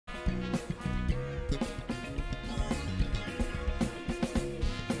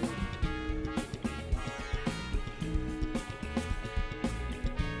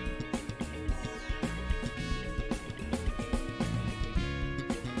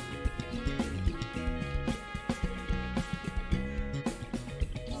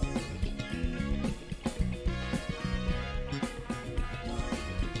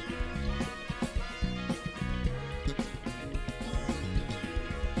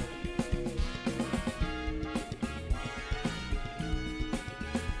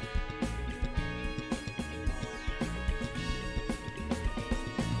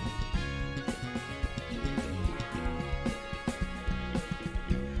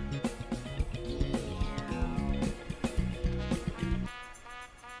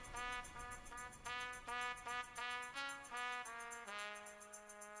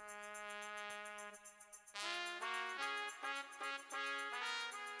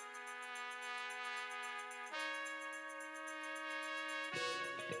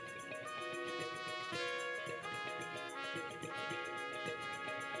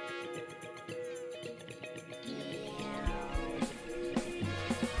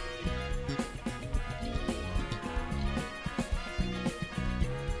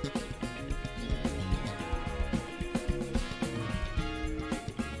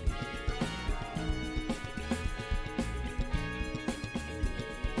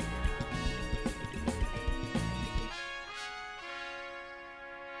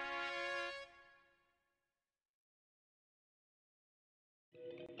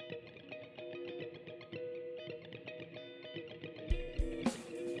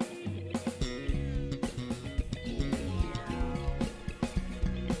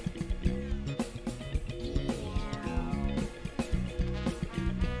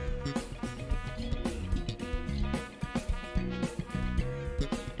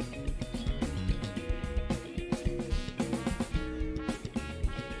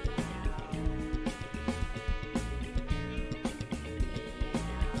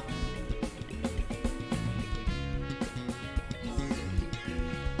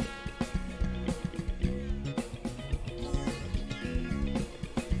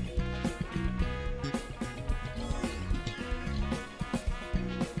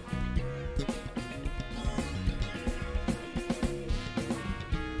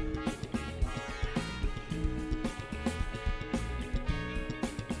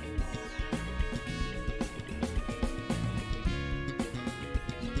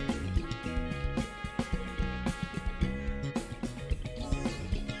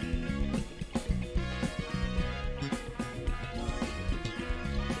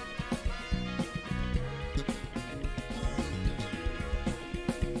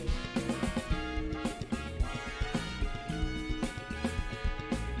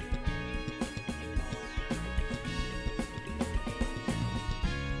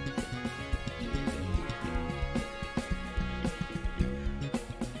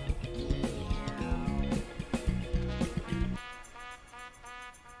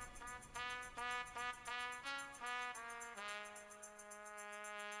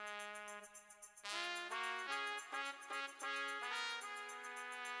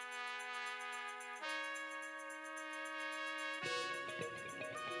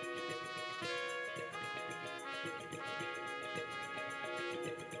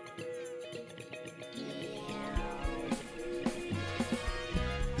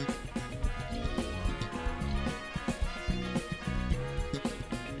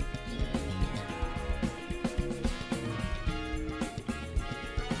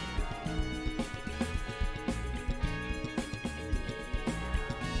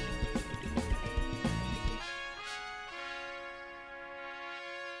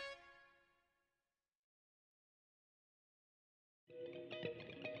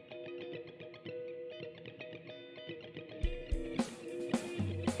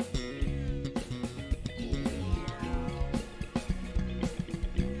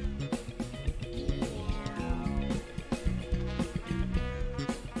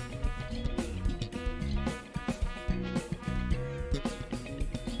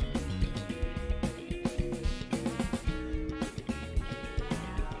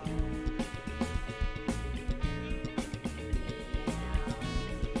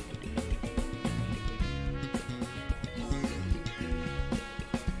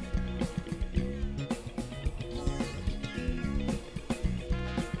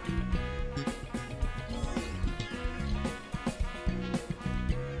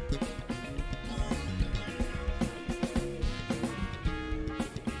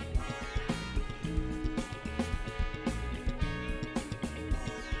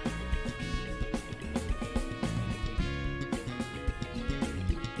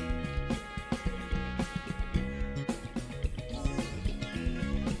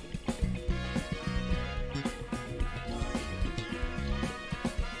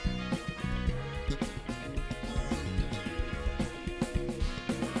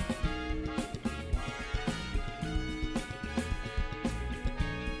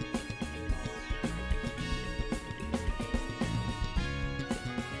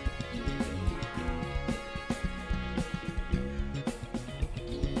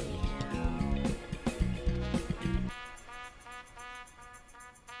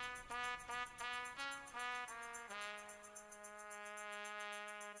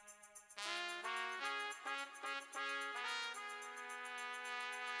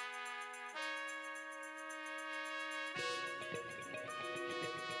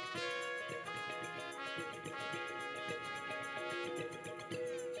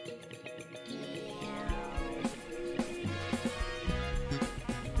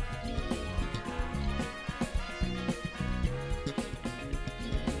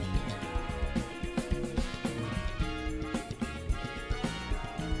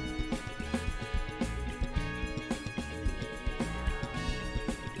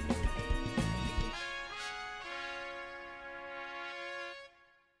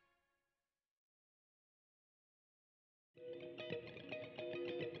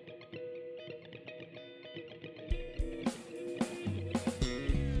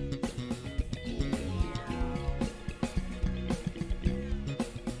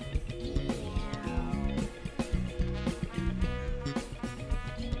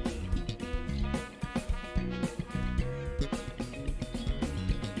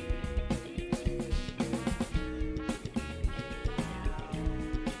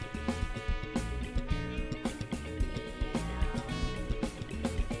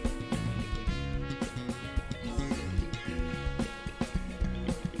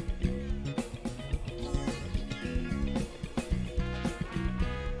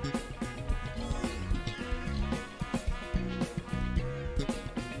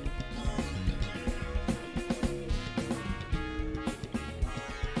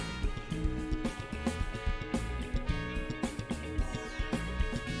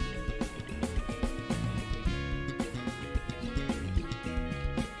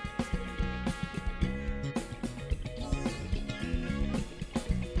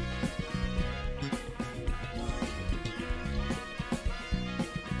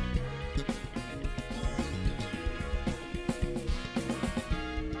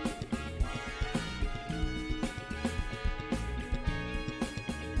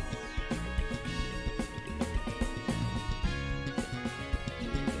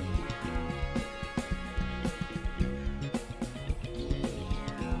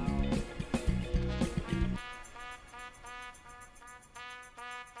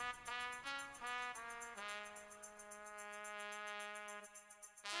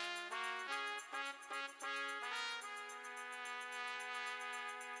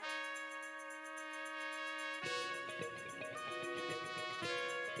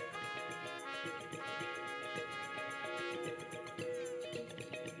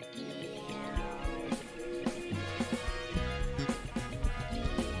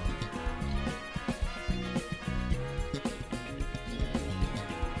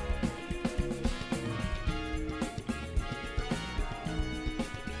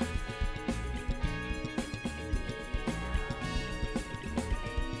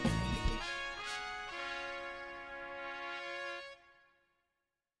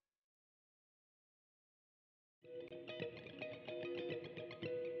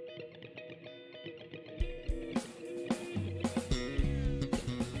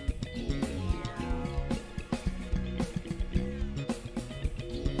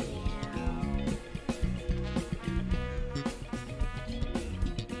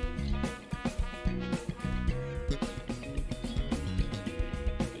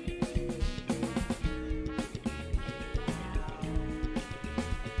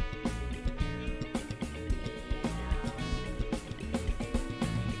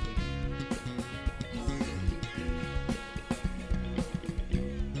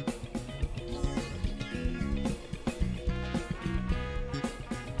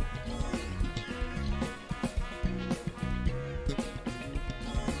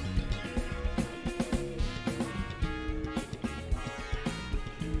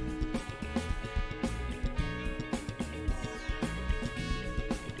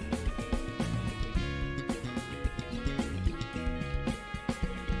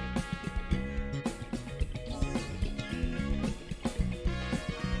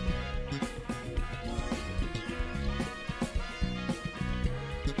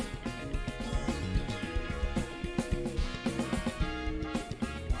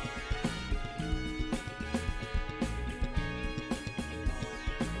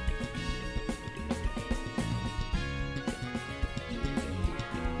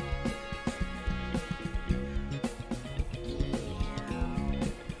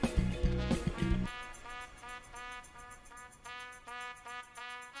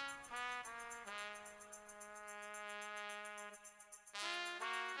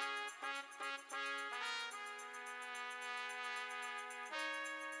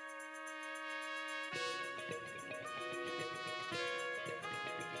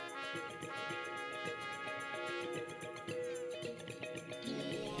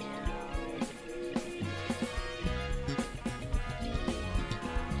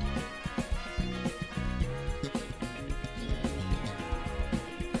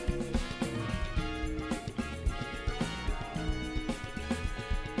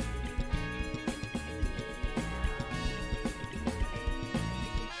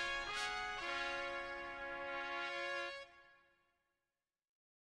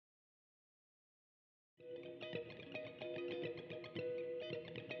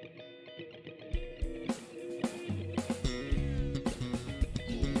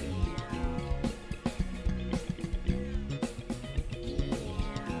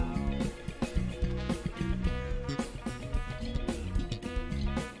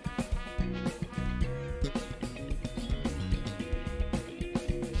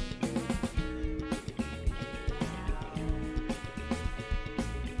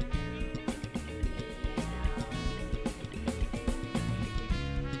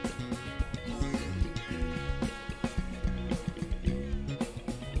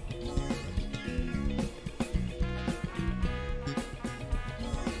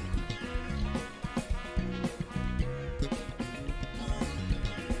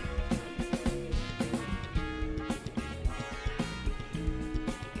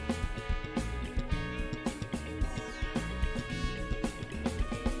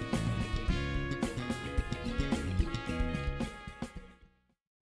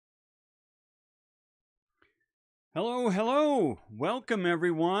Hello, hello. Welcome,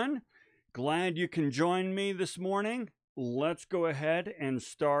 everyone. Glad you can join me this morning. Let's go ahead and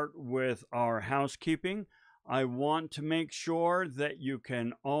start with our housekeeping. I want to make sure that you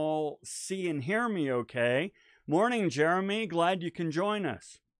can all see and hear me okay. Morning, Jeremy. Glad you can join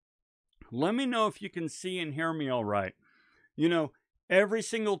us. Let me know if you can see and hear me all right. You know, every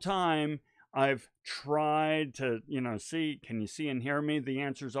single time I've tried to, see, can you see and hear me? The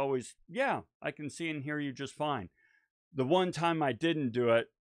answer is always, yeah, I can see and hear you just fine. The one time I didn't do it,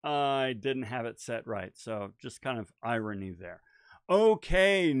 I didn't have it set right. So just kind of irony there.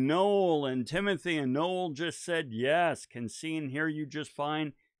 Okay, Noel and Timothy, and Noel just said yes, can see and hear you just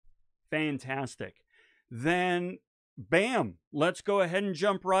fine. Fantastic. Then, bam, let's go ahead and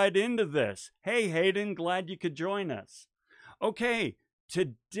jump right into this. Hey, Hayden, glad you could join us. Okay,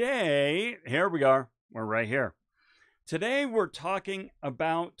 today, here we are. We're right here. Today, we're talking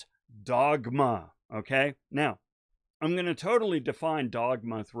about dogma. Okay, now, I'm going to totally define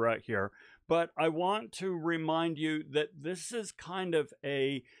dogma throughout here, but I want to remind you that this is kind of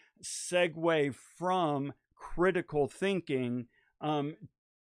a segue from critical thinking and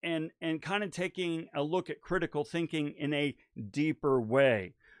kind of taking a look at critical thinking in a deeper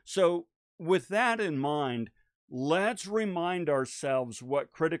way. So with that in mind, let's remind ourselves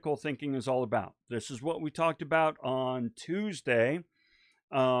what critical thinking is all about. This is what we talked about on Tuesday.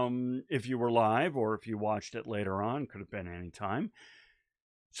 If you were live or if you watched it later on, could have been any time.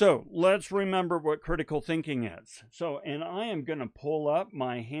 So let's remember what critical thinking is. So, and I am going to pull up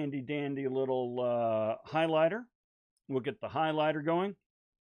my handy dandy little highlighter. We'll get the highlighter going.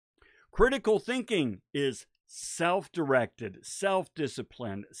 Critical thinking is self-directed,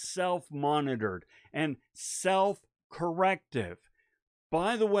 self-disciplined, self-monitored, and self-corrective.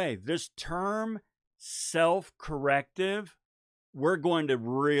 By the way, this term self-corrective we're going to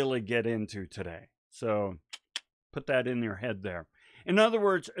really get into today. So put that in your head there. In other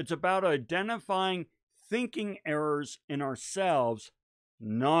words, it's about identifying thinking errors in ourselves,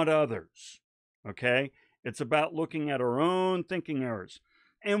 not others. Okay? It's about looking at our own thinking errors.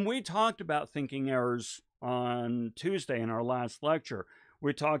 And we talked about thinking errors on Tuesday in our last lecture.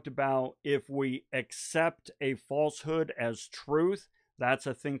 We talked about if we accept a falsehood as truth, that's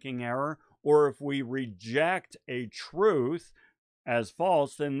a thinking error. Or if we reject a truth as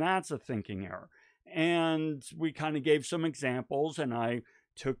false, then that's a thinking error. And we kind of gave some examples, and I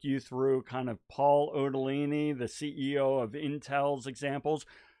took you through kind of Paul Otellini, the CEO of Intel's examples.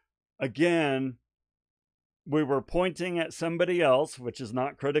 Again, we were pointing at somebody else, which is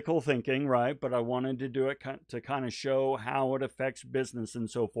not critical thinking, right? But I wanted to do it to kind of show how it affects business and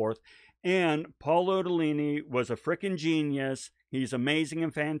so forth. And Paul Otellini was a freaking genius. He's amazing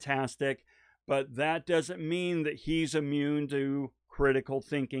and fantastic. But that doesn't mean that he's immune to critical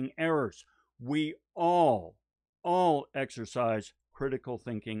thinking errors. We all exercise critical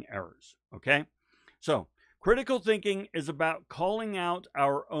thinking errors, okay? So, critical thinking is about calling out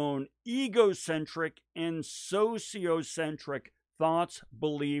our own egocentric and sociocentric thoughts,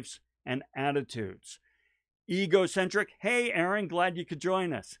 beliefs, and attitudes. Egocentric, hey Aaron, glad you could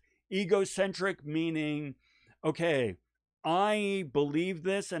join us. Egocentric meaning, okay, I believe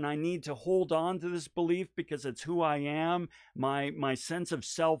this and I need to hold on to this belief because it's who I am. My sense of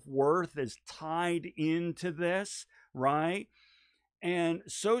self-worth is tied into this, right? And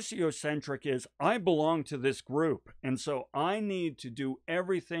sociocentric is I belong to this group. And so I need to do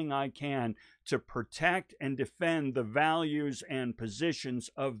everything I can to protect and defend the values and positions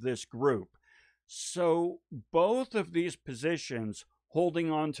of this group. So both of these positions,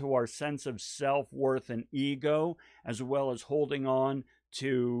 holding on to our sense of self-worth and ego, as well as holding on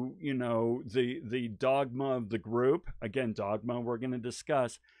to, the dogma of the group. Again, dogma we're going to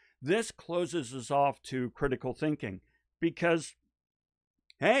discuss. This closes us off to critical thinking because,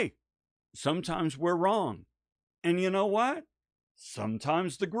 hey, sometimes we're wrong. And you know what?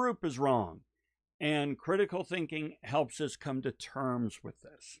 Sometimes the group is wrong. And critical thinking helps us come to terms with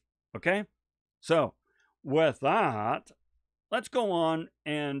this. Okay? So, with that, let's go on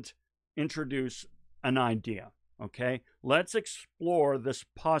and introduce an idea, okay? Let's explore this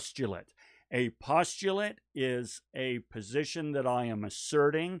postulate. A postulate is a position that I am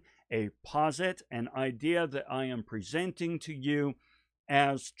asserting, a posit, an idea that I am presenting to you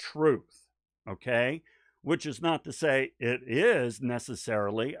as truth, okay? Which is not to say it is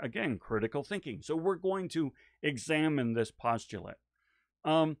necessarily, again, critical thinking. So we're going to examine this postulate.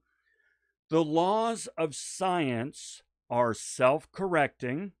 The laws of science are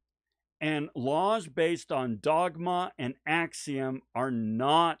self-correcting, and laws based on dogma and axiom are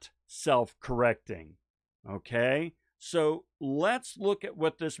not self-correcting. Okay? So let's look at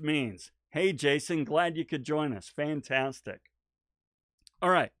what this means. Hey, Jason, glad you could join us. Fantastic. All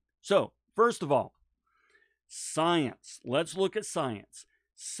right. So, first of all, science. Let's look at science.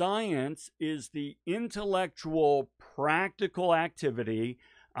 Science is the intellectual, practical activity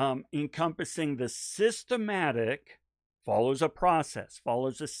encompassing the systematic, follows a process,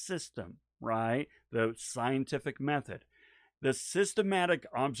 follows a system, right? The scientific method. The systematic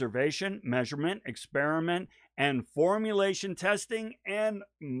observation, measurement, experiment, and formulation testing and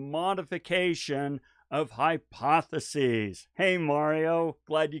modification of hypotheses. Hey, Mario,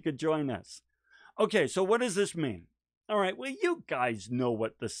 glad you could join us. Okay, so what does this mean? All right, well, you guys know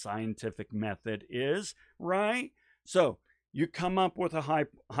what the scientific method is, right? So you come up with a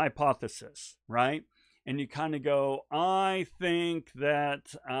hypothesis, right? And you kind of go, I think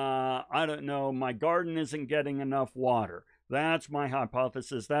that, I don't know, my garden isn't getting enough water. That's my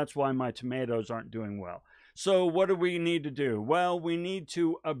hypothesis. That's why my tomatoes aren't doing well. So what do we need to do? Well, we need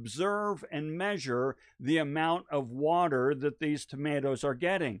to observe and measure the amount of water that these tomatoes are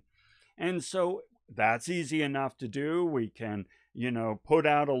getting. And so that's easy enough to do. We can, put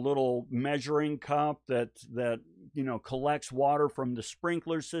out a little measuring cup that collects water from the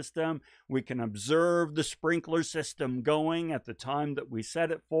sprinkler system. We can observe the sprinkler system going at the time that we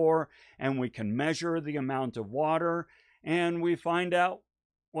set it for, and we can measure the amount of water. And we find out,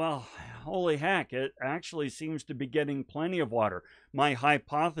 well, holy heck, it actually seems to be getting plenty of water. My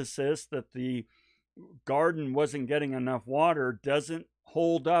hypothesis that the garden wasn't getting enough water doesn't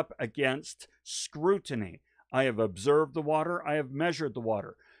hold up against scrutiny. I have observed the water. I have measured the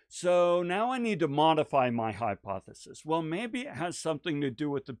water. So now I need to modify my hypothesis. Well, maybe it has something to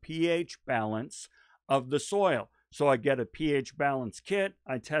do with the pH balance of the soil. So I get a pH balance kit,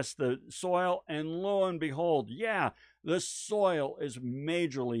 I test the soil, and lo and behold, yeah, the soil is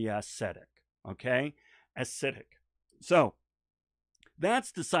majorly acidic, okay? Acidic. So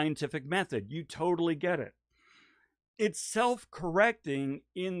that's the scientific method. You totally get it. It's self-correcting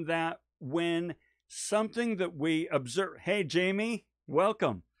in that when something that we observe, hey, Jamie,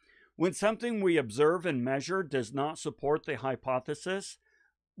 welcome. When something we observe and measure does not support the hypothesis,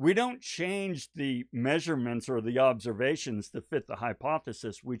 we don't change the measurements or the observations to fit the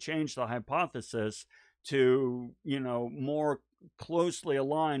hypothesis. We change the hypothesis to, more closely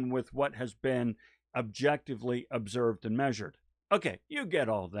align with what has been objectively observed and measured. Okay, you get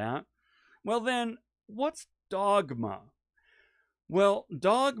all that. Well, then, what's dogma? Well,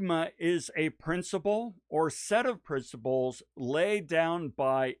 dogma is a principle or set of principles laid down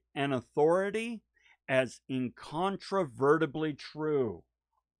by an authority as incontrovertibly true.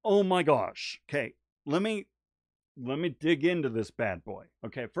 Oh my gosh. Okay, let me dig into this bad boy.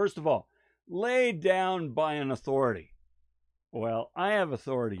 Okay, first of all, laid down by an authority. Well, I have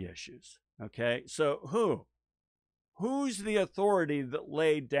authority issues. Okay, so who's the authority that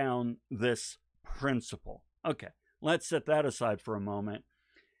laid down this principle? Okay, let's set that aside for a moment.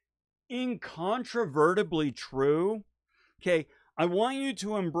 Incontrovertibly true. Okay, I want you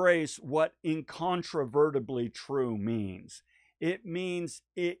to embrace what incontrovertibly true means. It means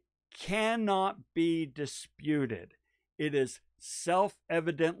it cannot be disputed. It is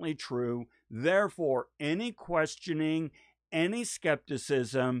self-evidently true. Therefore, any questioning, any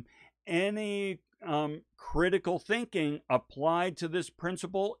skepticism, any critical thinking applied to this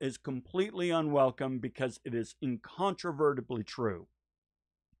principle is completely unwelcome because it is incontrovertibly true.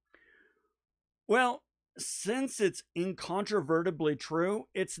 Well, since it's incontrovertibly true,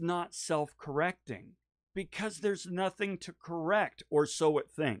 it's not self-correcting because there's nothing to correct, or so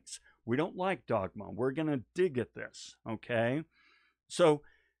it thinks. We don't like dogma. We're going to dig at this, okay? So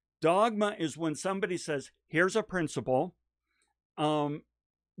dogma is when somebody says, here's a principle.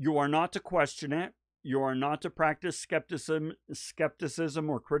 You are not to question it. You are not to practice skepticism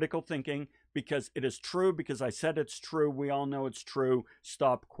or critical thinking because it is true, because I said it's true. We all know it's true.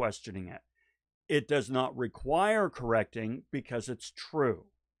 Stop questioning it. It does not require correcting because it's true.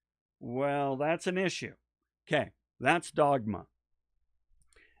 Well, that's an issue. Okay, that's dogma.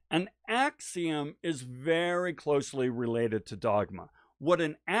 An axiom is very closely related to dogma. What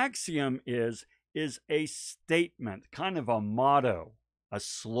an axiom is a statement, kind of a motto, a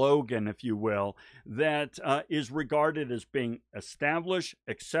slogan, if you will, that is regarded as being established,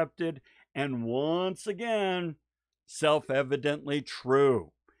 accepted, and once again, self-evidently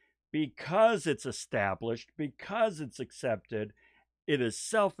true. Because it's established, because it's accepted, it is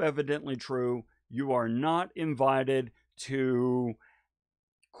self-evidently true. You are not invited to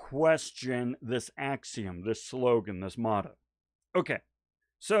question this axiom, this slogan, this motto. Okay,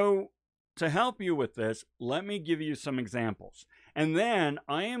 so to help you with this, let me give you some examples. And then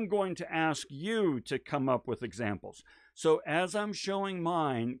I am going to ask you to come up with examples. So as I'm showing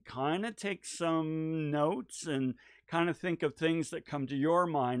mine, kind of take some notes and kind of think of things that come to your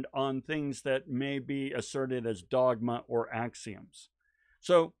mind on things that may be asserted as dogma or axioms.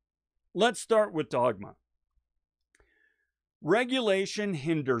 So let's start with dogma. Regulation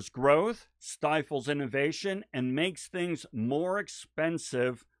hinders growth, stifles innovation, and makes things more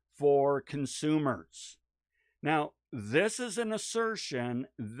expensive for consumers. Now, this is an assertion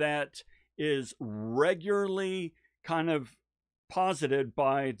that is regularly kind of posited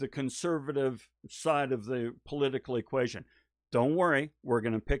by the conservative side of the political equation. Don't worry, we're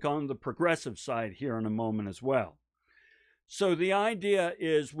going to pick on the progressive side here in a moment as well. So the idea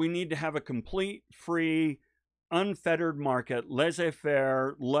is we need to have a complete, free, unfettered market,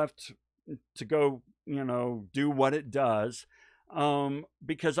 laissez-faire, left to go, do what it does.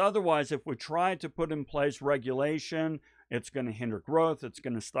 Because otherwise, if we try to put in place regulation, it's going to hinder growth, it's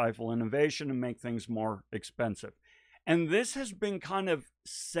going to stifle innovation and make things more expensive. And this has been kind of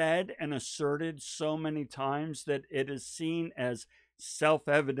said and asserted so many times that it is seen as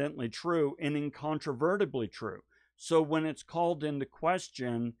self-evidently true and incontrovertibly true. So when it's called into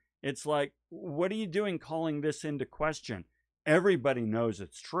question, it's like, what are you doing calling this into question? Everybody knows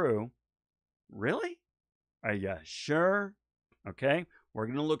it's true. Really? Are you sure? Okay, we're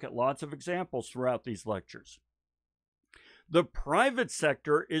going to look at lots of examples throughout these lectures. The private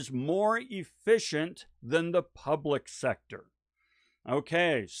sector is more efficient than the public sector.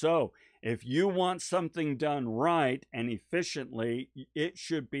 Okay, so if you want something done right and efficiently, it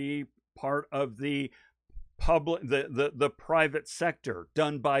should be part of the private sector,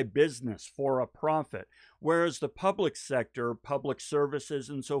 done by business for a profit. Whereas the public sector, public services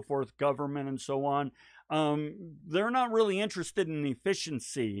and so forth, government and so on, they're not really interested in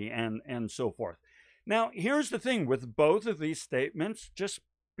efficiency and so forth. Now, here's the thing with both of these statements, just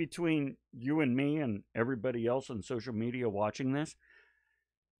between you and me and everybody else on social media watching this,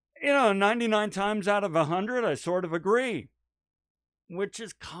 99 times out of 100, I sort of agree. Which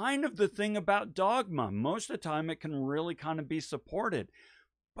is kind of the thing about dogma. Most of the time, it can really kind of be supported.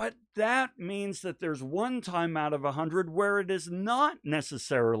 But that means that there's one time out of 100 where it is not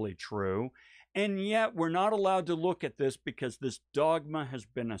necessarily true. And yet we're not allowed to look at this because this dogma has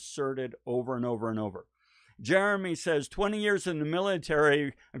been asserted over and over and over. Jeremy says 20 years in the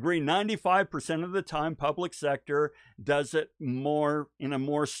military, agree 95% of the time public sector does it more in a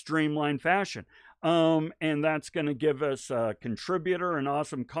more streamlined fashion. And that's going to give us a contributor, an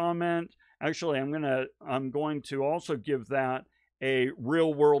awesome comment. Actually, I'm going to also give that a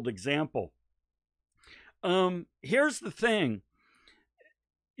real world example. Here's the thing.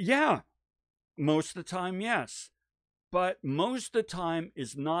 Yeah, most of the time, yes. But most of the time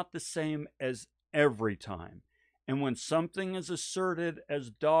is not the same as every time. And when something is asserted as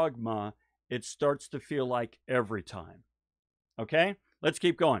dogma, it starts to feel like every time. Okay, let's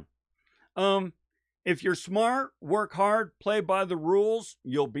keep going. If you're smart, work hard, play by the rules,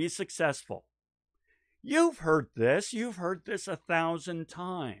 you'll be successful. You've heard this 1,000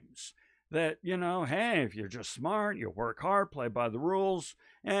 times. That, hey, if you're just smart, you work hard, play by the rules,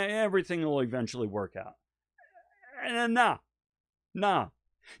 everything will eventually work out. Nah.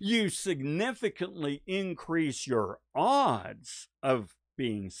 You significantly increase your odds of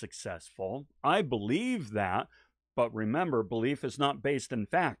being successful. I believe that. But remember, belief is not based in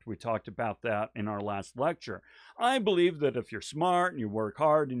fact. We talked about that in our last lecture. I believe that if you're smart and you work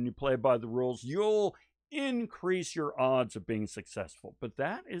hard and you play by the rules, you'll increase your odds of being successful. But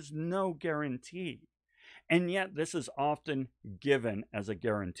that is no guarantee. And yet this is often given as a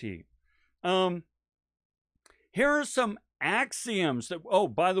guarantee. Here are some axioms that, oh,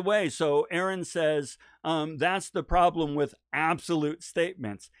 by the way, so Aaron says that's the problem with absolute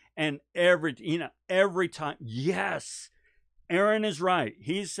statements. And every time, yes, Aaron is right.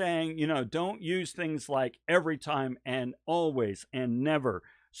 He's saying, don't use things like every time and always and never.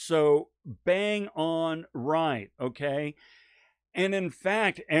 So bang on right, okay? And in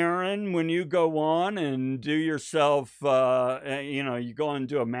fact, Aaron, when you go on and do yourself, you go on and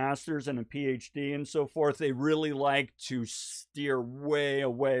do a master's and a PhD and so forth, they really like to steer way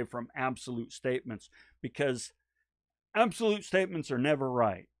away from absolute statements because absolute statements are never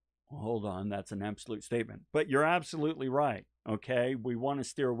right. Well, hold on, that's an absolute statement. But you're absolutely right, okay? We want to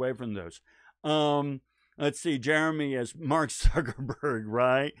steer away from those. Let's see, Jeremy is Mark Zuckerberg,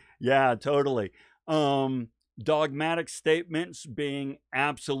 right? Yeah, totally. Dogmatic statements being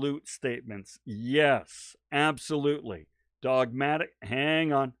absolute statements. Yes, absolutely. Dogmatic,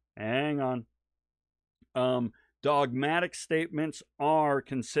 hang on. Dogmatic statements are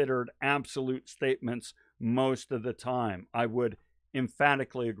considered absolute statements most of the time. I would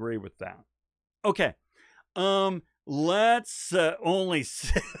emphatically agree with that. Okay. let's only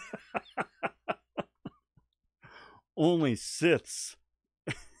only Siths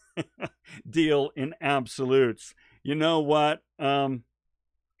deal in absolutes. You know what? That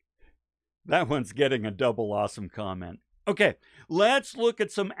one's getting a double awesome comment. Okay, let's look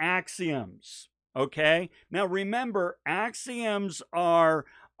at some axioms. Okay, now remember, axioms are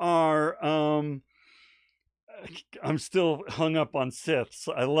I'm still hung up on Siths.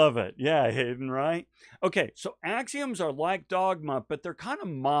 I love it. Yeah, Hayden, right? Okay, so axioms are like dogma, but they're kind of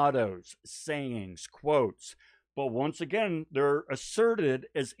mottos, sayings, quotes. But once again, they're asserted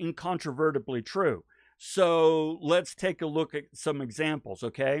as incontrovertibly true. So let's take a look at some examples,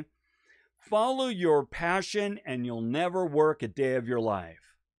 okay? Follow your passion and you'll never work a day of your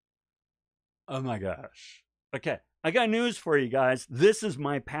life. Oh my gosh. Okay, I got news for you guys. This is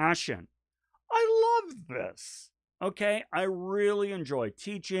my passion. I love this. Okay, I really enjoy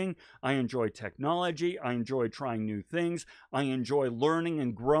teaching. I enjoy technology. I enjoy trying new things. I enjoy learning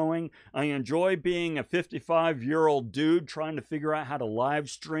and growing. I enjoy being a 55-year-old dude trying to figure out how to live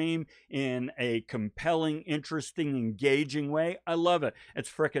stream in a compelling, interesting, engaging way. I love it. It's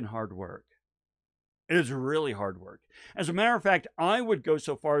frickin' hard work. It is really hard work. As a matter of fact, I would go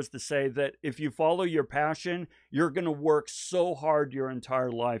so far as to say that if you follow your passion, you're going to work so hard your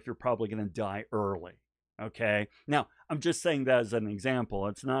entire life, you're probably going to die early. Okay? Now, I'm just saying that as an example.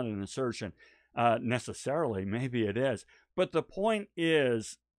 It's not an assertion necessarily. Maybe it is. But the point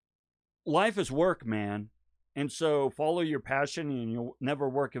is, life is work, man. And so follow your passion and you'll never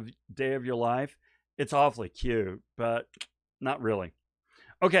work a day of your life. It's awfully cute, but not really.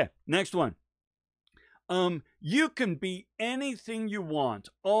 Okay, next one. You can be anything you want.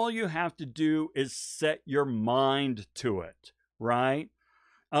 All you have to do is set your mind to it, right?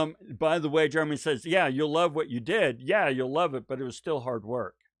 By the way, Jeremy says, yeah, you'll love what you did. Yeah, you'll love it, but it was still hard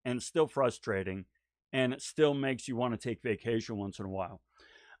work and it's still frustrating and it still makes you want to take vacation once in a while.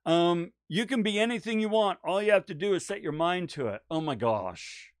 You can be anything you want. All you have to do is set your mind to it. Oh my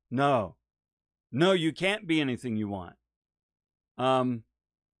gosh. No, you can't be anything you want.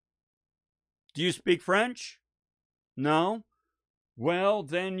 Do you speak French? No? Well,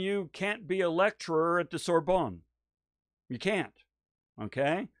 then you can't be a lecturer at the Sorbonne. You can't.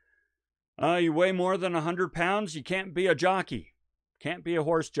 Okay? You weigh more than 100 pounds, you can't be a jockey. Can't be a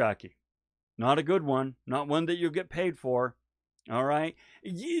horse jockey. Not a good one. Not one that you'll get paid for. All right?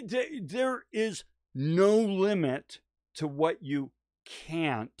 There is no limit to what you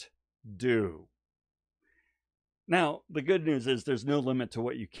can't do. Now, the good news is there's no limit to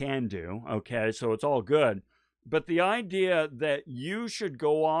what you can do, okay? So it's all good. But the idea that you should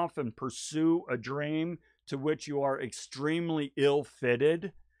go off and pursue a dream to which you are extremely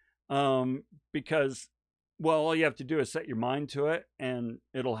ill-fitted because, well, all you have to do is set your mind to it and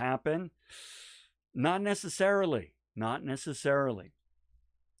it'll happen. Not necessarily. Not necessarily.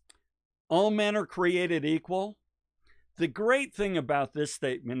 All men are created equal. The great thing about this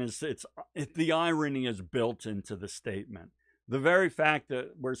statement is the irony is built into the statement. The very fact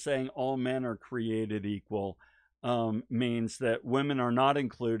that we're saying all men are created equal means that women are not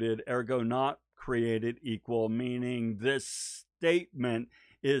included, ergo not created equal, meaning this statement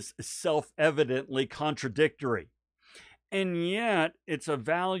is self-evidently contradictory. And yet it's a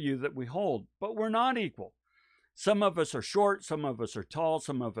value that we hold, but we're not equal. Some of us are short, some of us are tall,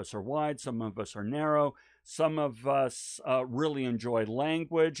 some of us are wide, some of us are narrow. Some of us really enjoy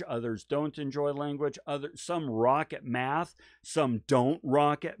language. Others don't enjoy language. Some rock at math. Some don't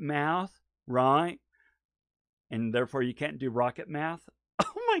rock at math, right? And therefore you can't do rocket math.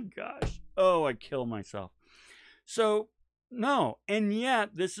 Oh my gosh. Oh, I kill myself. So, no. And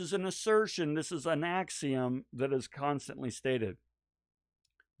yet this is an assertion. This is an axiom that is constantly stated.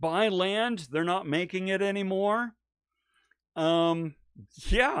 Buy land. They're not making it anymore.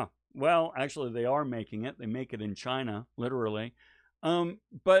 Yeah. Well, actually, they are making it. They make it in China, literally.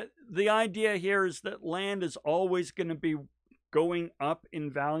 But the idea here is that land is always going to be going up in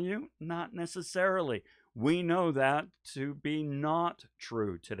value. Not necessarily. We know that to be not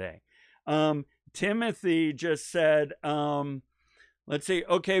true today. Timothy just said, let's see,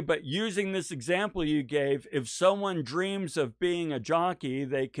 okay, but using this example you gave, if someone dreams of being a jockey,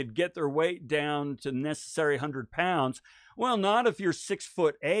 they could get their weight down to the necessary 100 pounds. Well, not if you're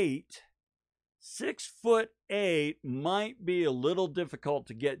 6'8". 6'8" might be a little difficult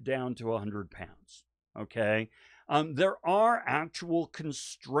to get down to 100 pounds. Okay. There are actual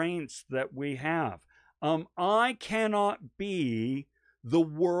constraints that we have. I cannot be the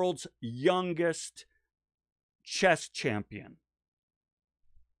world's youngest chess champion.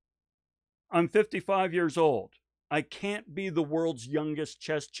 I'm 55 years old. I can't be the world's youngest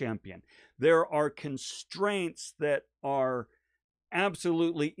chess champion. There are constraints that are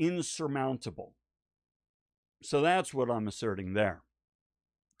absolutely insurmountable. So that's what I'm asserting there.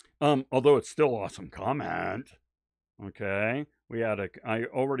 Although it's still awesome comment. Okay, I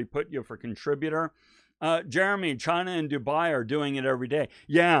already put you for contributor. Jeremy, China and Dubai are doing it every day.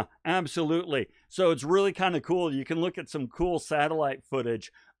 Yeah, absolutely. So it's really kind of cool. You can look at some cool satellite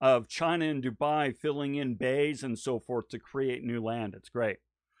footage of China and Dubai filling in bays and so forth to create new land. It's great.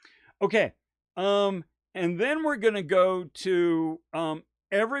 Okay, and then we're going to go to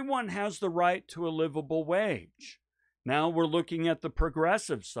everyone has the right to a livable wage. Now we're looking at the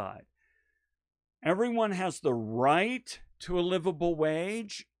progressive side. Everyone has the right to a livable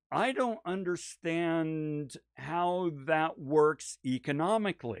wage. I don't understand how that works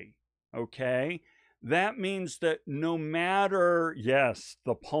economically, okay? That means that no matter, yes,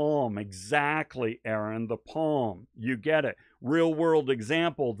 the palm, exactly, Aaron, the palm, you get it. Real world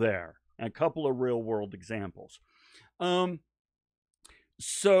example there, a couple of real world examples.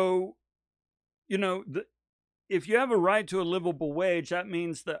 So, you know, if you have a right to a livable wage, that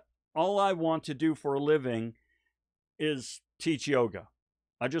means that all I want to do for a living is teach yoga.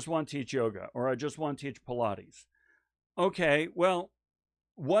 I just want to teach yoga, or I just want to teach Pilates. Okay, well,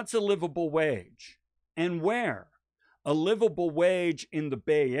 what's a livable wage and where? A livable wage in the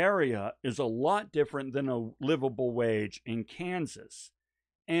Bay Area is a lot different than a livable wage in Kansas.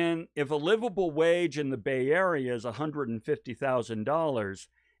 And if a livable wage in the Bay Area is $150,000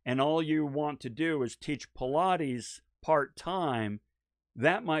 and all you want to do is teach Pilates part-time,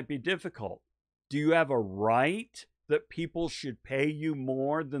 that might be difficult. Do you have a right that people should pay you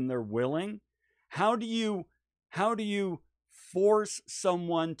more than they're willing? How do you force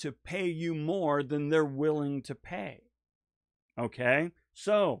someone to pay you more than they're willing to pay? Okay,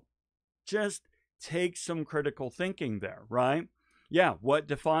 so just take some critical thinking there, right? Yeah, what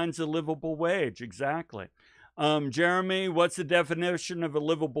defines a livable wage? Exactly. Jeremy, what's the definition of a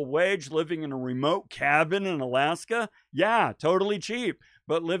livable wage? Living in a remote cabin in Alaska? Yeah, totally cheap.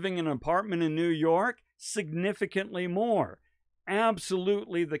 But living in an apartment in New York? Significantly more.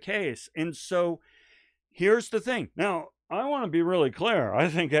 Absolutely the case. And so here's the thing. Now, I want to be really clear. I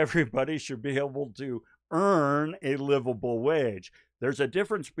think everybody should be able to earn a livable wage. There's a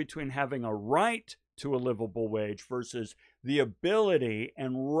difference between having a right to a livable wage versus the ability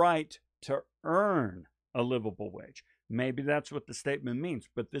and right to earn a livable wage. Maybe that's what the statement means,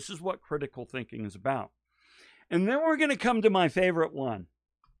 but this is what critical thinking is about. And then we're going to come to my favorite one.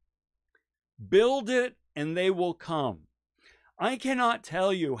 Build it and they will come. I cannot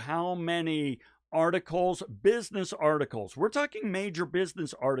tell you how many articles, business articles, we're talking major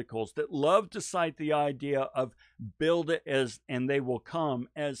business articles that love to cite the idea of build it as and they will come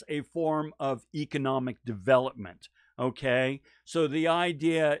as a form of economic development. Okay, so the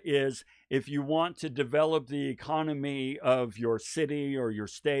idea is if you want to develop the economy of your city or your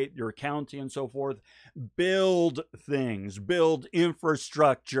state, your county and so forth, build things, build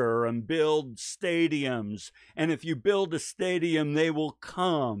infrastructure and build stadiums. And if you build a stadium, they will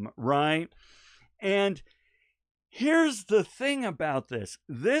come, right? And here's the thing about this.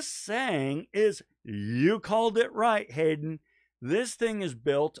 This saying is, you called it right, Hayden. This thing is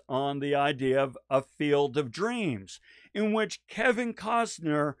built on the idea of a field of dreams, in which Kevin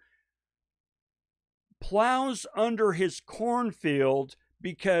Costner plows under his cornfield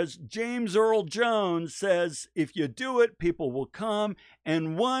because James Earl Jones says, if you do it, people will come,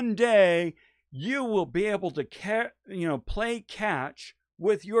 and one day you will be able to play catch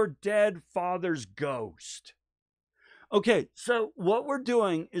with your dead father's ghost. Okay, so what we're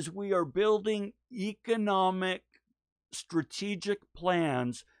doing is we are building economic strategic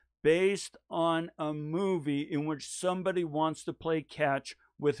plans based on a movie in which somebody wants to play catch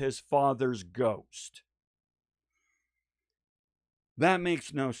with his father's ghost. That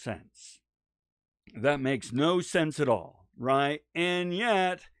makes no sense. That makes no sense at all, right? And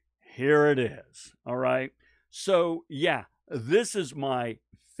yet, here it is, all right? So, yeah, this is my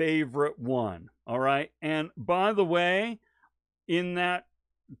favorite one, all right? And by the way, in that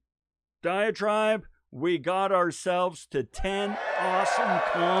diatribe, we got ourselves to 10 awesome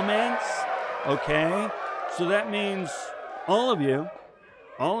comments, okay? So that means all of you,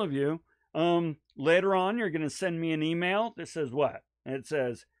 later on, you're going to send me an email that says what? It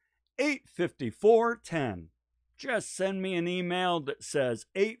says 85410. Just send me an email that says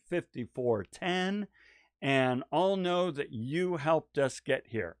 85410, and I'll know that you helped us get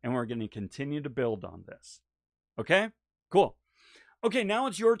here, and we're going to continue to build on this. Okay? Cool. Okay, now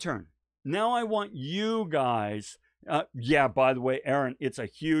it's your turn. Now I want you guys, yeah, by the way, Aaron, it's a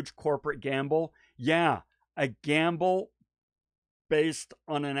huge corporate gamble. Yeah, a gamble based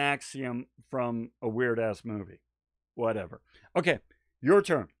on an axiom from a weird ass movie. Whatever. Okay, your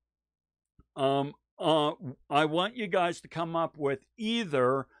turn. Um, I want you guys to come up with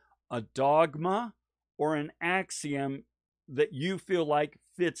either a dogma or an axiom that you feel like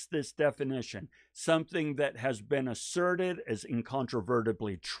fits this definition. Something that has been asserted as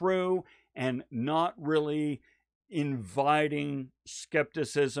incontrovertibly true and not really inviting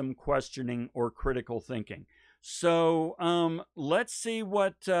skepticism, questioning, or critical thinking. So let's see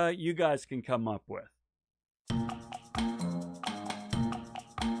what you guys can come up with.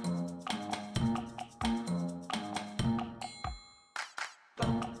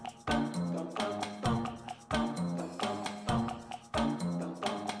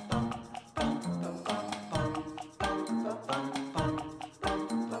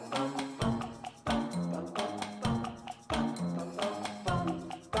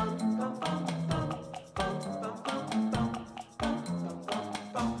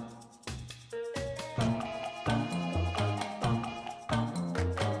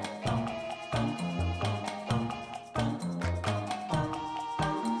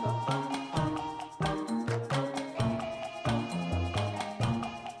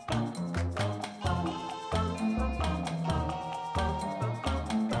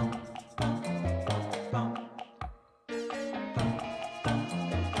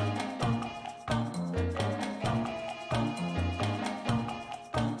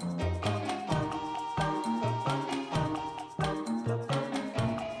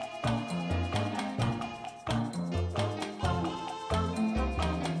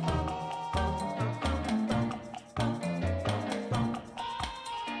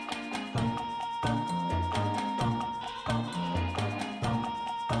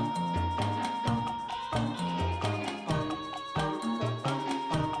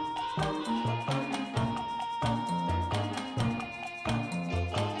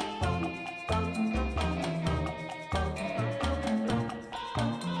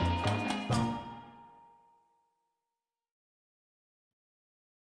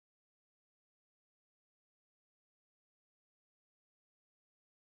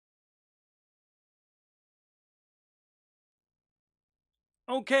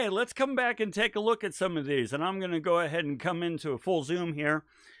 Okay, let's come back and take a look at some of these. And I'm going to go ahead and come into a full zoom here.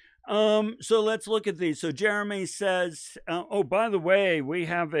 So let's look at these. So Jeremy says, oh, by the way, we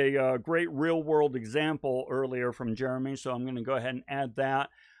have a great real world example earlier from Jeremy. So I'm going to go ahead and add that.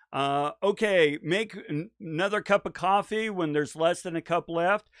 Okay, make another cup of coffee when there's less than a cup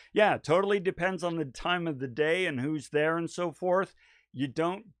left. Yeah, totally depends on the time of the day and who's there and so forth. You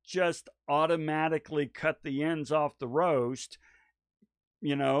don't just automatically cut the ends off the roast,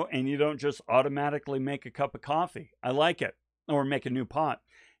 you know, and you don't just automatically make a cup of coffee. I like it. Or make a new pot.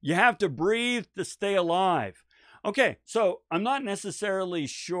 You have to breathe to stay alive. Okay, so I'm not necessarily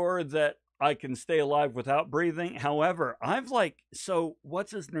sure that I can stay alive without breathing. However, I've so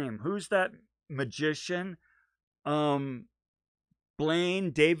what's his name? Who's that magician? David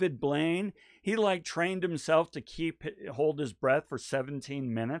Blaine. He trained himself to hold his breath for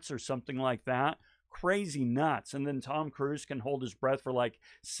 17 minutes or something like that. Crazy nuts. And then Tom Cruise can hold his breath for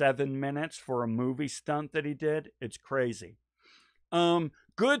 7 minutes for a movie stunt that he did. It's crazy.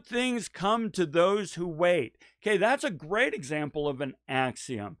 Good things come to those who wait. Okay, that's a great example of an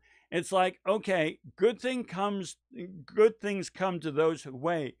axiom. It's okay, good things come to those who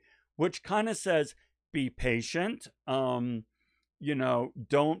wait, which kind of says be patient. You know,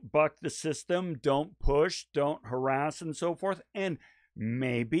 don't buck the system, don't push, don't harass, and so forth. And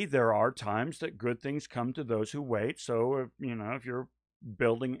maybe there are times that good things come to those who wait. So if you're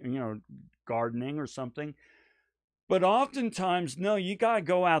building, gardening or something. But oftentimes, no, you got to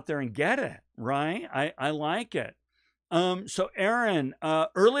go out there and get it, right? I like it. So Aaron,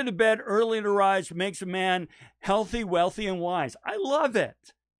 early to bed, early to rise makes a man healthy, wealthy, and wise. I love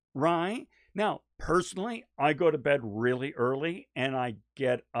it, right? Now, personally, I go to bed really early and I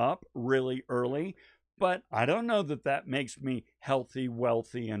get up really early, but I don't know that that makes me healthy,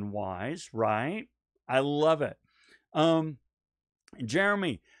 wealthy, and wise, right? I love it.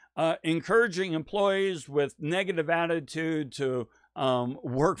 Jeremy, encouraging employees with negative attitude to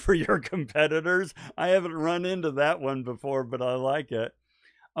work for your competitors. I haven't run into that one before, but I like it.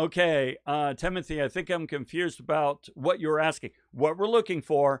 Okay, Timothy, I think I'm confused about what you're asking. What we're looking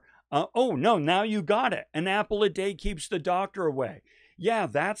for. Oh, no, now you got it. An apple a day keeps the doctor away. Yeah,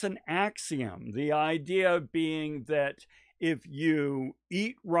 that's an axiom. The idea being that if you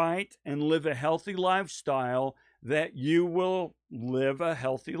eat right and live a healthy lifestyle, that you will live a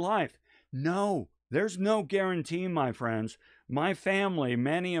healthy life. No, there's no guarantee, my friends. My family,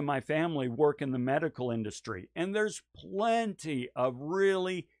 many of my family work in the medical industry, and there's plenty of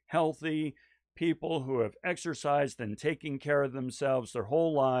really healthy people who have exercised and taken care of themselves their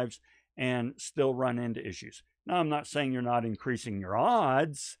whole lives and still run into issues. Now, I'm not saying you're not increasing your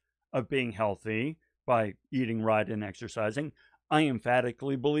odds of being healthy by eating right and exercising. I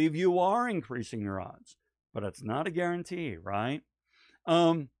emphatically believe you are increasing your odds, but it's not a guarantee, right?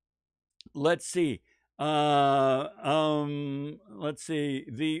 Let's see. Let's see.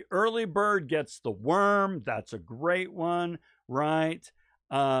 The early bird gets the worm. That's a great one, right?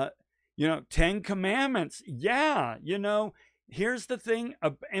 10 Commandments. Yeah, here's the thing.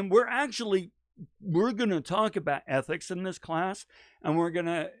 And we're going to talk about ethics in this class,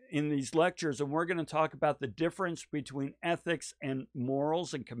 and in these lectures, and we're going to talk about the difference between ethics and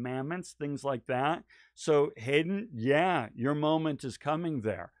morals and commandments, things like that. So Hayden, yeah, your moment is coming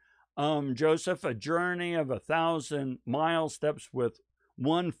there. Joseph, a journey of 1,000 mile steps with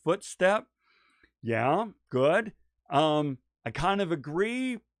one footstep. Yeah, good. I kind of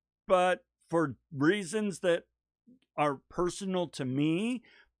agree, but for reasons that are personal to me,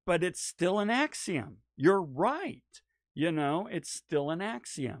 but it's still an axiom. You're right. It's still an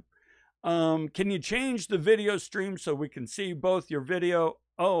axiom. Can you change the video stream so we can see both your video?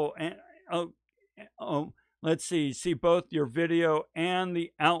 Let's see both your video and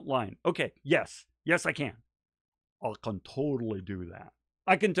the outline. Okay, yes, I can. I can totally do that.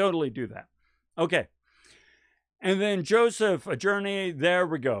 Okay. And then Joseph, a journey, there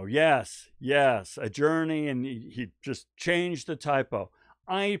we go. Yes, a journey, and he just changed the typo.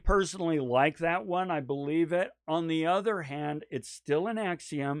 I personally like that one. I believe it. On the other hand, it's still an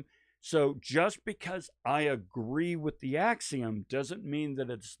axiom. So just because I agree with the axiom doesn't mean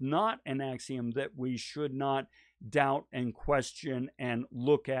that it's not an axiom that we should not doubt and question and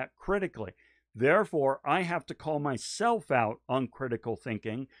look at critically. Therefore, I have to call myself out on critical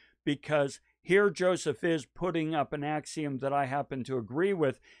thinking, because here Joseph is putting up an axiom that I happen to agree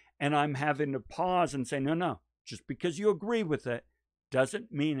with, and I'm having to pause and say, no, just because you agree with it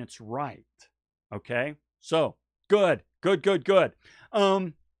doesn't mean it's right. Okay? So, good.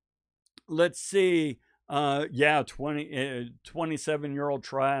 Let's see. 27-year-old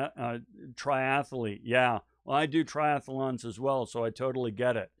triathlete. Yeah. Well, I do triathlons as well, so I totally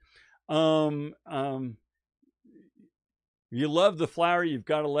get it. You love the flower, you've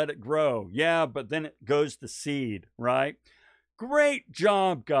got to let it grow. Yeah, but then it goes to seed, right? Great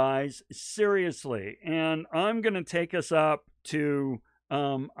job, guys. Seriously. And I'm going to take us up to,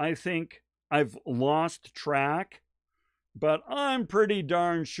 I think I've lost track, but I'm pretty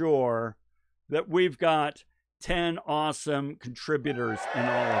darn sure that we've got 10 awesome contributors in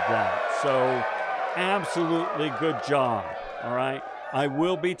all of that. So absolutely good job. All right. I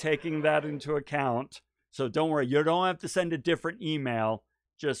will be taking that into account. So don't worry. You don't have to send a different email.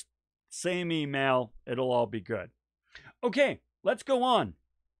 Just same email. It'll all be good. Okay. Let's go on.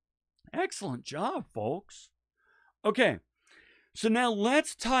 Excellent job, folks. Okay. So now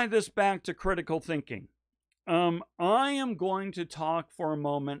let's tie this back to critical thinking. I am going to talk for a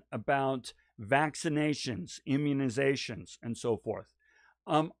moment about vaccinations, immunizations, and so forth.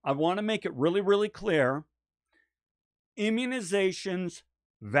 I want to make it really, really clear. Immunizations,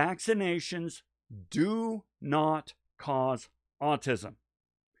 vaccinations do not cause autism.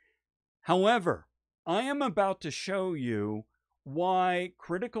 However, I am about to show you why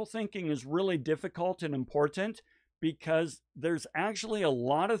critical thinking is really difficult and important, because there's actually a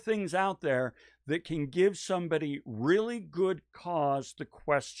lot of things out there that can give somebody really good cause to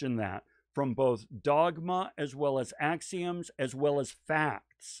question that, from both dogma as well as axioms as well as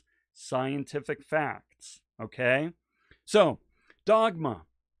facts, scientific facts. Okay? So, dogma.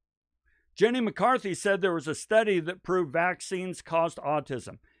 Jenny McCarthy said there was a study that proved vaccines caused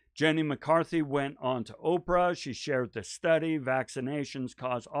autism. Jenny McCarthy went on to Oprah. She shared the study, vaccinations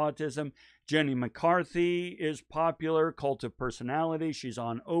cause autism. Jenny McCarthy is popular, cult of personality. She's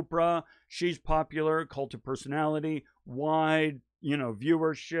on Oprah. She's popular, cult of personality, wide,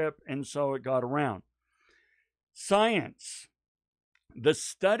 viewership, and so it got around. Science. The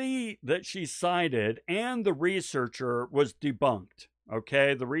study that she cited and the researcher was debunked.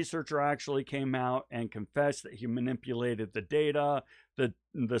 Okay, the researcher actually came out and confessed that he manipulated the data.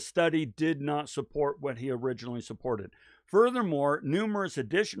 The study did not support what he originally supported. Furthermore, numerous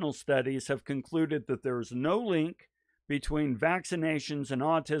additional studies have concluded that there is no link between vaccinations and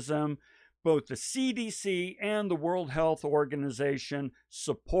autism. Both the CDC and the World Health Organization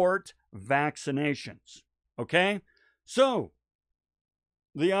support vaccinations. Okay? So,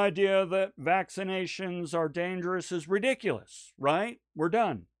 the idea that vaccinations are dangerous is ridiculous, right? We're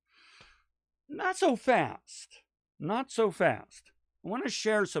done. Not so fast. not so fast. I want to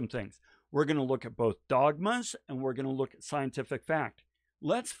share some things. We're going to look at both dogmas and we're going to look at scientific fact.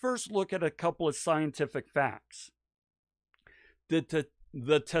 Let's first look at a couple of scientific facts.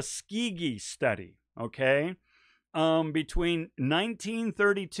 The Tuskegee study, okay, between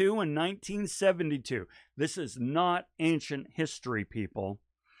 1932 and 1972. This is not ancient history, people.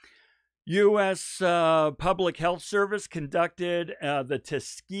 U.S. Public Health Service conducted the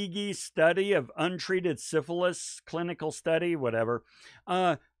Tuskegee study of untreated syphilis, clinical study, whatever.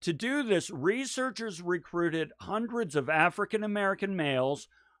 To do this, researchers recruited hundreds of African American males,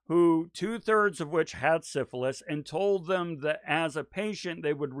 who 2/3 of which had syphilis, and told them that as a patient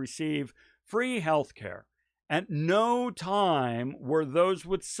they would receive free health care. At no time were those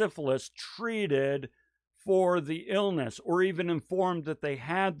with syphilis treated for the illness or even informed that they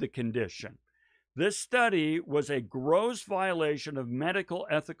had the condition. This study was a gross violation of medical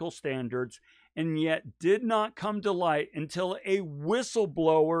ethical standards and yet did not come to light until a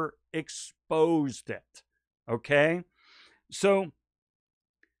whistleblower exposed it. Okay? So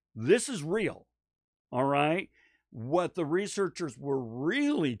this is real. All right? What the researchers were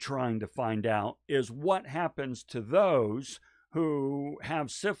really trying to find out is what happens to those who have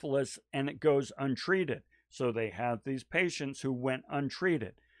syphilis and it goes untreated. So they have these patients who went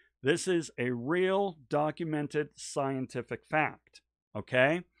untreated. This is a real documented scientific fact.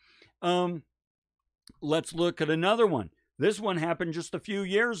 Okay? Let's look at another one. This one happened just a few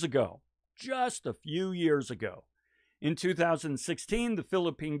years ago. Just a few years ago. In 2016, the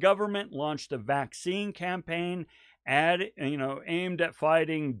Philippine government launched a vaccine campaign aimed at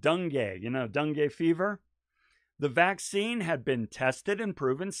fighting dengue fever. The vaccine had been tested and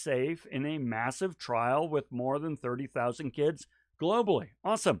proven safe in a massive trial with more than 30,000 kids globally.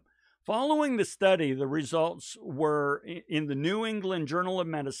 Awesome. Following the study, the results were in the New England Journal of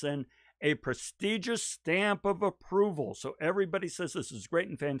Medicine, a prestigious stamp of approval. So everybody says this is great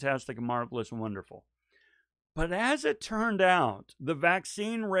and fantastic and marvelous and wonderful. But as it turned out, the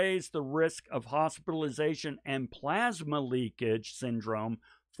vaccine raised the risk of hospitalization and plasma leakage syndrome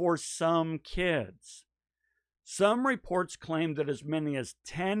for some kids. Some reports claim that as many as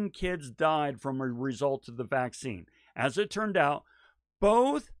 10 kids died from a result of the vaccine. As it turned out,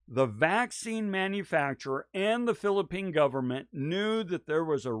 both the vaccine manufacturer and the Philippine government knew that there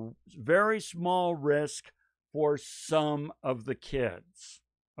was a very small risk for some of the kids.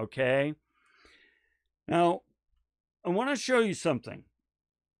 Okay? Now, I want to show you something.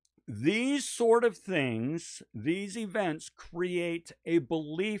 These sort of things, these events create a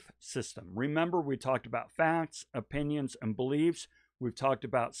belief system. Remember, we talked about facts, opinions, and beliefs. We've talked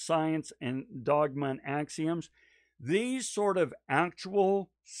about science and dogma and axioms. These sort of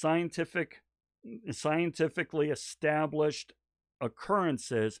actual scientifically established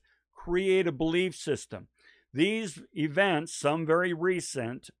occurrences create a belief system. These events, some very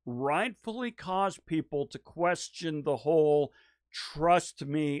recent, rightfully cause people to question the whole "trust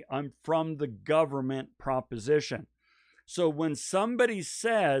me, I'm from the government" proposition. So when somebody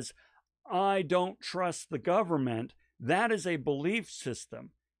says, "I don't trust the government," that is a belief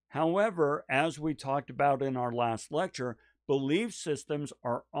system. However, as we talked about in our last lecture, belief systems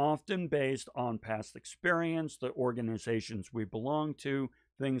are often based on past experience, the organizations we belong to,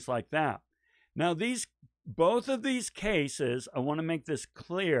 things like that. Now, both of these cases, I want to make this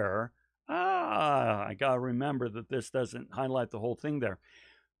clear. I got to remember that this doesn't highlight the whole thing there.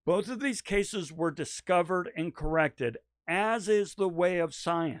 Both of these cases were discovered and corrected, as is the way of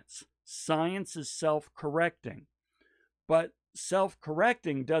science. Science is self-correcting. But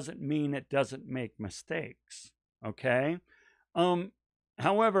self-correcting doesn't mean it doesn't make mistakes. Okay?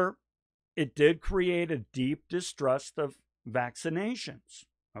 However, it did create a deep distrust of vaccinations.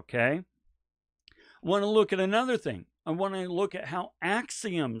 Okay? I want to look at another thing. I want to look at how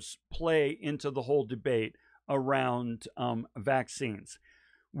axioms play into the whole debate around vaccines.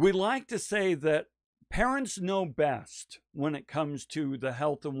 We like to say that parents know best when it comes to the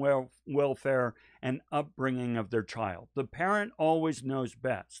health and welfare and upbringing of their child. The parent always knows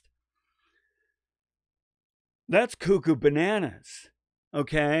best. That's cuckoo bananas,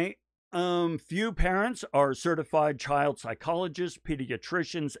 okay? Few parents are certified child psychologists,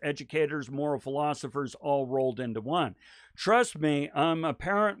 pediatricians, educators, moral philosophers, all rolled into one. Trust me, I'm a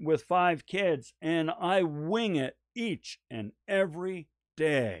parent with 5 kids, and I wing it each and every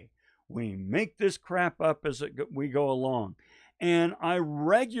day. We make this crap up as we go along. And I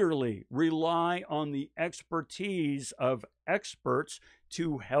regularly rely on the expertise of experts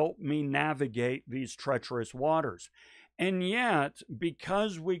to help me navigate these treacherous waters. And yet,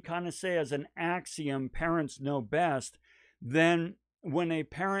 because we kind of say as an axiom, parents know best, then when a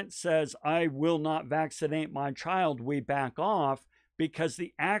parent says, I will not vaccinate my child, we back off because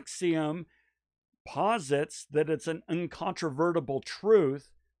the axiom posits that it's an incontrovertible truth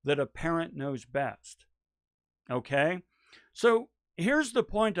that a parent knows best. Okay? So here's the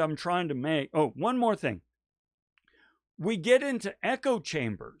point I'm trying to make. Oh, one more thing. We get into echo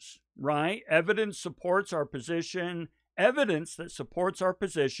chambers, right? Evidence supports our position. Evidence that supports our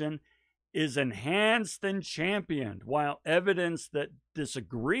position is enhanced and championed, while evidence that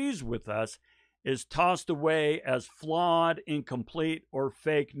disagrees with us is tossed away as flawed, incomplete, or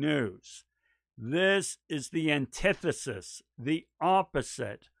fake news. This is the antithesis, the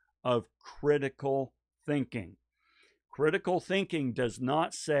opposite of critical thinking. Critical thinking does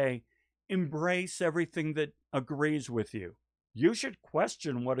not say, embrace everything that agrees with you. You should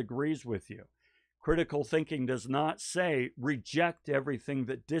question what agrees with you. Critical thinking does not say, reject everything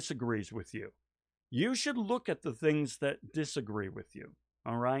that disagrees with you. You should look at the things that disagree with you.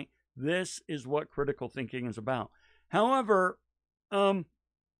 All right? This is what critical thinking is about. However, one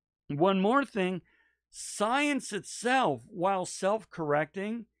more thing, science itself, while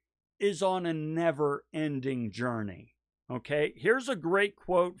self-correcting, is on a never-ending journey. Okay, here's a great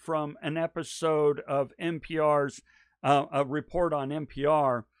quote from an episode of NPR's, a report on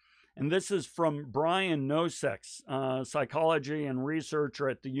NPR, and this is from Brian Nosek, psychology and researcher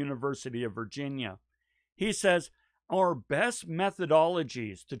at the University of Virginia. He says, our best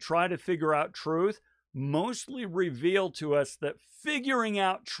methodologies to try to figure out truth mostly reveal to us that figuring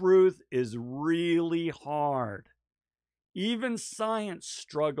out truth is really hard. Even science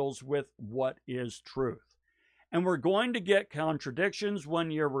struggles with what is truth. And we're going to get contradictions.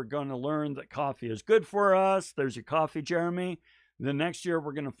 One year we're going to learn that coffee is good for us. There's your coffee, Jeremy. The next year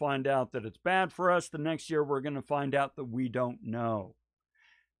we're going to find out that it's bad for us. The next year we're going to find out that we don't know.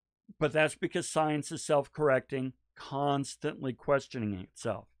 But that's because science is self-correcting, constantly questioning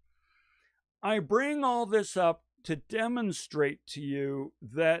itself. I bring all this up to demonstrate to you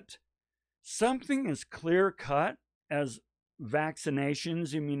that something as clear-cut as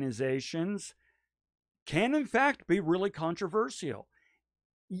vaccinations, immunizations, can in fact be really controversial.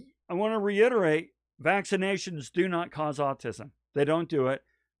 I want to reiterate, vaccinations do not cause autism. They don't do it.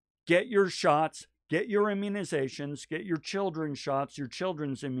 Get your shots, get your immunizations, get your children's shots, your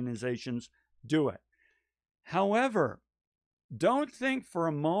children's immunizations, do it. However, don't think for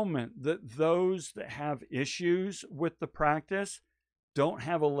a moment that those that have issues with the practice don't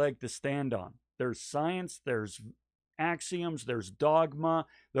have a leg to stand on. There's science, there's axioms, there's dogma,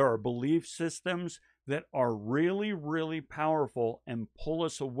 there are belief systems that are really, really powerful and pull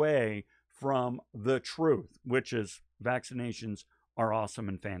us away from the truth, which is vaccinations are awesome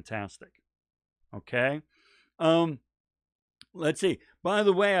and fantastic. Okay? Let's see. By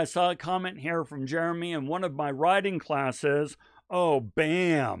the way, I saw a comment here from Jeremy in one of my writing classes. Oh,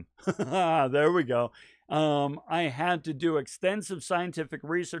 bam. There we go. I had to do extensive scientific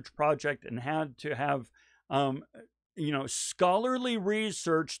research project and had to have scholarly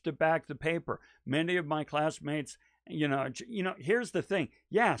research to back the paper. Many of my classmates, here's the thing.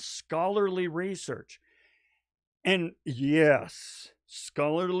 Yeah, scholarly research. And yes,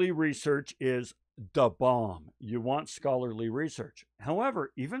 scholarly research is the bomb. You want scholarly research.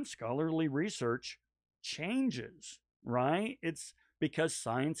 However, even scholarly research changes, right? It's because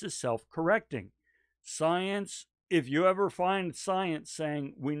science is self-correcting. Science, if you ever find science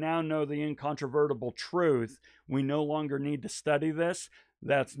saying, we now know the incontrovertible truth, we no longer need to study this,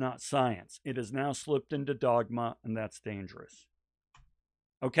 that's not science. It has now slipped into dogma, and that's dangerous.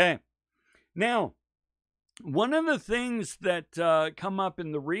 Okay. Now, one of the things that come up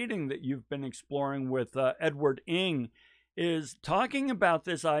in the reading that you've been exploring with Edward Ng is talking about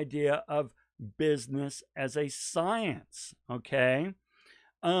this idea of business as a science, okay?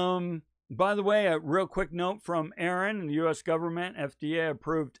 By the way, a real quick note from Aaron, the U.S. government, FDA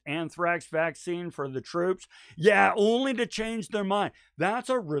approved anthrax vaccine for the troops. Yeah, only to change their mind. That's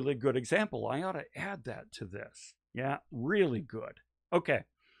a really good example. I ought to add that to this. Yeah, really good. Okay.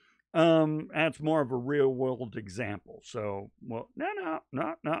 That's more of a real world example. So, well,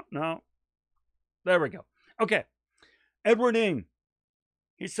 no. There we go. Okay. Edward Ng,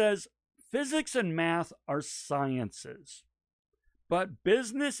 he says, physics and math are sciences, but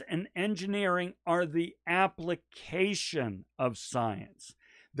business and engineering are the application of science.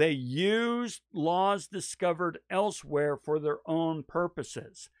 They use laws discovered elsewhere for their own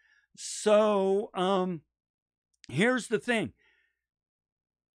purposes. So, here's the thing.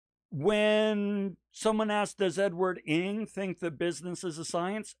 When someone asks, does Edward Ng think that business is a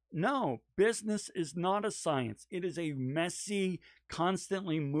science? No, business is not a science. It is a messy,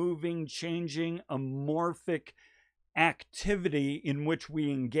 constantly moving, changing, amorphic activity in which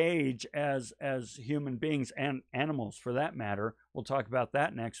we engage as human beings and animals for that matter. We'll talk about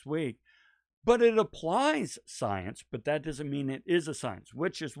that next week. But it applies science, but that doesn't mean it is a science,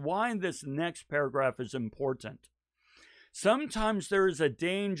 which is why this next paragraph is important. Sometimes there is a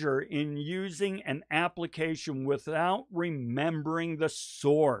danger in using an application without remembering the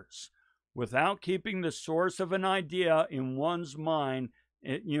source, without keeping the source of an idea in one's mind.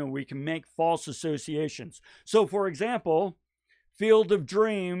 We can make false associations. So, for example, Field of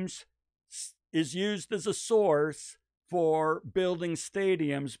Dreams is used as a source for building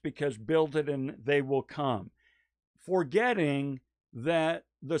stadiums because build it and they will come, forgetting that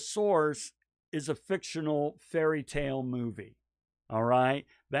the source is a fictional fairy tale movie. All right?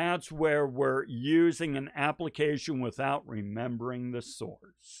 That's where we're using an application without remembering the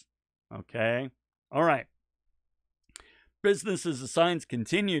source. Okay? All right. Business as a science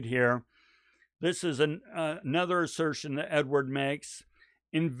continued here. This is another assertion that Edward makes.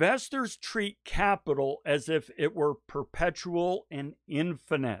 Investors treat capital as if it were perpetual and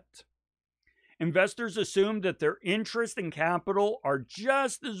infinite. Investors assume that their interest in capital are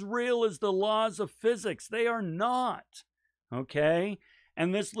just as real as the laws of physics. They are not. Okay?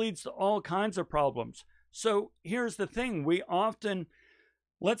 And this leads to all kinds of problems. So here's the thing. We often,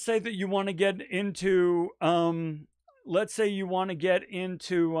 let's say that you want to get into,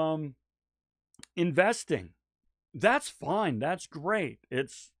 investing. That's fine. That's great.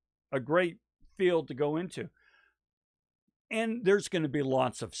 It's a great field to go into. And there's going to be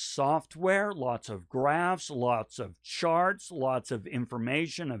lots of software, lots of graphs, lots of charts, lots of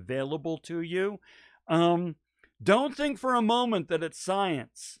information available to you. Don't think for a moment that it's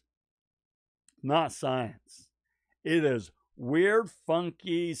science. Not science. It is weird,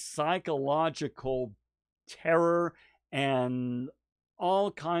 funky, psychological terror and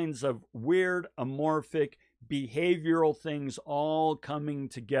all kinds of weird, amorphic, behavioral things all coming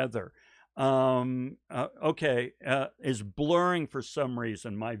together. Is blurring for some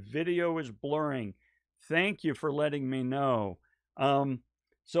reason. My video is blurring. Thank you for letting me know.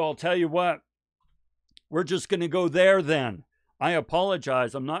 So I'll tell you what, we're just going to go there then. I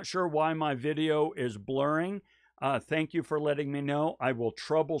apologize. I'm not sure why my video is blurring. Thank you for letting me know. I will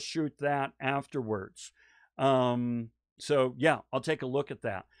troubleshoot that afterwards. So yeah, I'll take a look at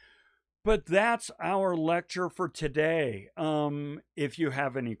that. But that's our lecture for today. If you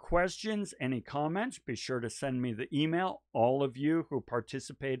have any questions, any comments, be sure to send me the email. All of you who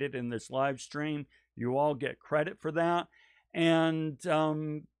participated in this live stream, you all get credit for that. And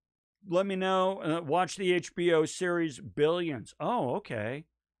let me know. Watch the HBO series Billions. Oh, okay.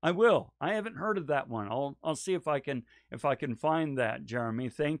 I will. I haven't heard of that one. I'll see if I can find that, Jeremy.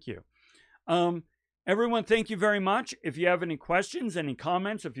 Thank you. Everyone, thank you very much. If you have any questions, any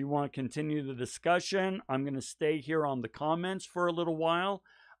comments, if you want to continue the discussion, I'm going to stay here on the comments for a little while.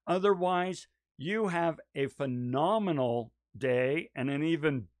 Otherwise, you have a phenomenal day and an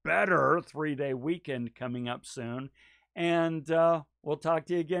even better 3-day weekend coming up soon. And we'll talk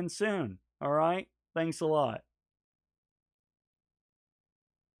to you again soon. All right? Thanks a lot.